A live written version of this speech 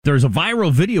There's a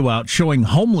viral video out showing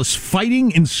homeless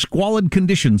fighting in squalid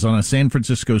conditions on a San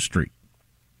Francisco street.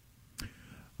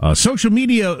 Social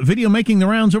media video making the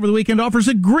rounds over the weekend offers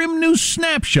a grim new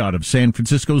snapshot of San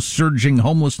Francisco's surging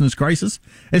homelessness crisis,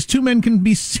 as two men can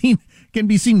be seen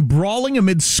brawling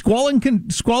amid squalid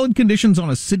conditions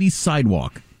on a city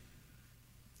sidewalk.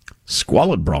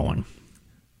 Squalid brawling.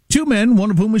 Two men,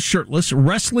 one of whom is shirtless,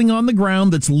 wrestling on the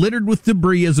ground that's littered with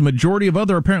debris as a majority of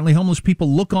other apparently homeless people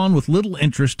look on with little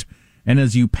interest. And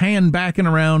as you pan back and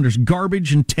around, there's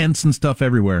garbage and tents and stuff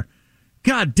everywhere.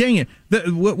 God dang it.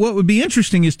 What would be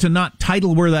interesting is to not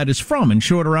title where that is from and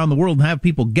show it around the world and have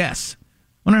people guess. I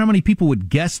wonder how many people would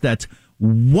guess that's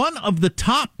one of the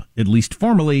top, at least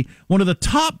formerly, one of the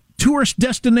top tourist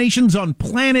destinations on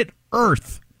planet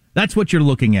Earth. That's what you're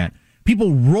looking at.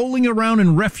 People rolling around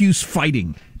in refuse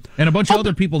fighting. And a bunch of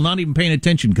other people not even paying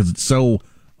attention because it's so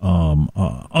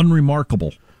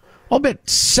unremarkable. I'll bet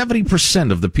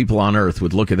 70% of the people on Earth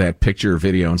would look at that picture or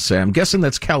video and say, I'm guessing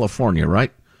that's California,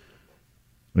 right?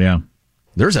 Yeah.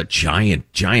 There's a giant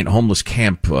homeless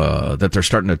camp that they're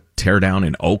starting to tear down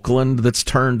in Oakland that's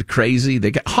turned crazy.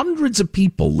 They got hundreds of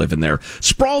people living there.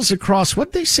 Sprawls across,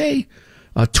 what they say,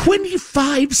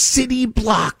 25 city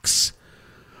blocks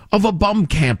of a bum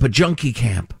camp, a junkie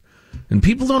camp. And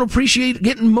people don't appreciate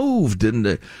getting moved.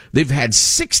 And they've had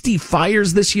 60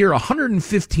 fires this year,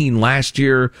 115 last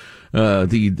year.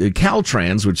 The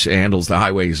Caltrans, which handles the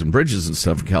highways and bridges and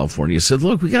stuff in California, said,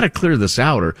 look, we got to clear this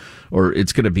out or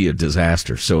it's going to be a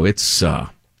disaster. So it's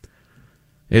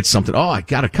something. Oh, I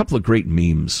got a couple of great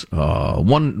memes.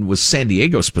 One was San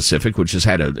Diego specific, which has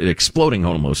had an exploding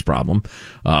homeless problem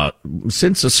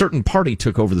since a certain party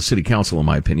took over the city council, in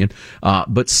my opinion.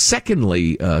 But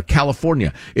secondly,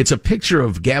 California. It's a picture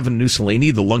of Gavin Newsom,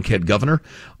 the lunkhead governor,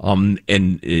 and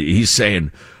he's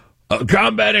saying,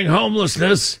 combating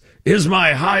homelessness is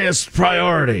my highest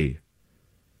priority.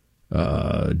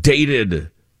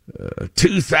 Dated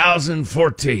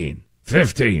 2014,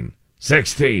 15,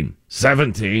 16,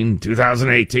 17,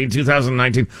 2018,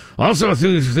 2019, also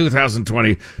through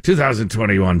 2020,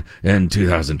 2021, and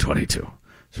 2022.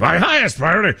 It's my highest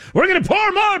priority. We're going to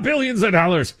pour more billions of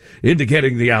dollars into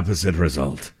getting the opposite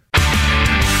result.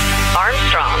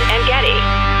 Armstrong and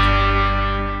Getty.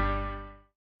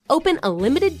 Open a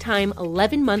limited-time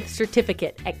 11-month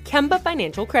certificate at Kemba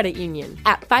Financial Credit Union.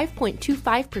 At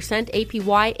 5.25%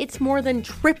 APY, it's more than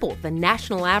triple the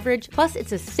national average, plus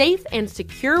it's a safe and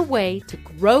secure way to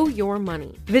grow your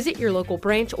money. Visit your local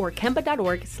branch or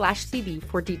kemba.org/CD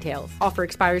for details. Offer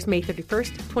expires May 31st,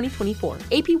 2024.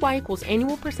 APY equals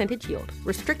annual percentage yield.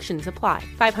 Restrictions apply.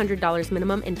 $500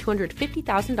 minimum and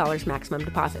 $250,000 maximum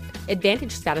deposit.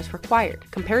 Advantage status required.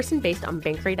 Comparison based on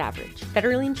bank rate average.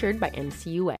 Federally insured by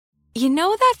NCUA. You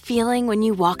know that feeling when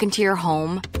you walk into your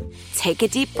home, take a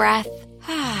deep breath,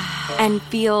 and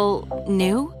feel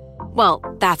new? Well,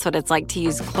 that's what it's like to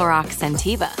use Clorox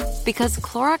Scentiva. Because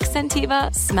Clorox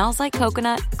Scentiva smells like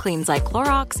coconut, cleans like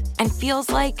Clorox, and feels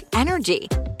like energy.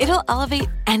 It'll elevate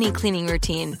any cleaning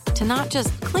routine to not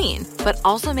just clean, but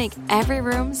also make every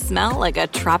room smell like a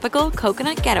tropical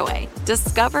coconut getaway.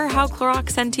 Discover how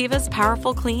Clorox Scentiva's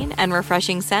powerful clean and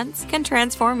refreshing scents can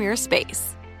transform your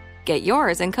space. Get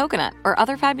yours in coconut or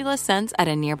other fabulous scents at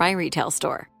a nearby retail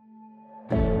store.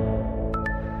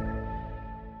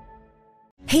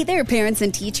 Hey there, parents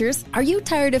and teachers. Are you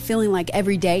tired of feeling like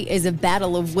every day is a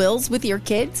battle of wills with your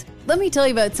kids? Let me tell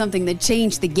you about something that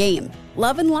changed the game.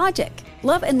 Love and Logic.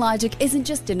 Love and Logic isn't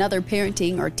just another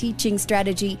parenting or teaching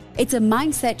strategy. It's a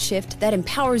mindset shift that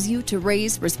empowers you to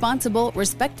raise responsible,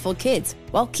 respectful kids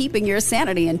while keeping your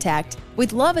sanity intact.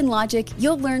 With Love and Logic,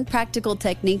 you'll learn practical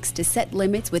techniques to set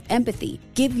limits with empathy,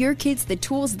 give your kids the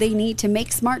tools they need to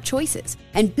make smart choices,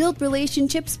 and build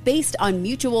relationships based on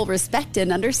mutual respect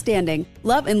and understanding.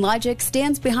 Love and Logic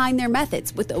stands behind their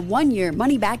methods with a 1-year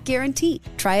money-back guarantee.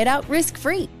 Try it out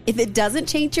risk-free. If it doesn't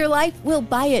change your life, we'll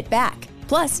buy it back.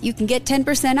 Plus, you can get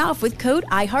 10% off with code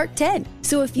IHEART10.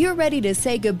 So if you're ready to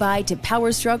say goodbye to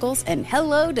power struggles and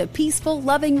hello to peaceful,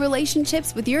 loving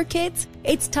relationships with your kids,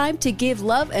 it's time to give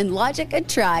Love and Logic a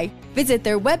try. Visit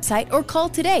their website or call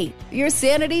today. Your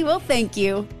sanity will thank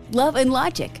you. Love and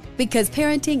Logic, because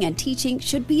parenting and teaching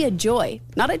should be a joy,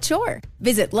 not a chore.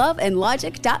 Visit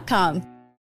loveandlogic.com.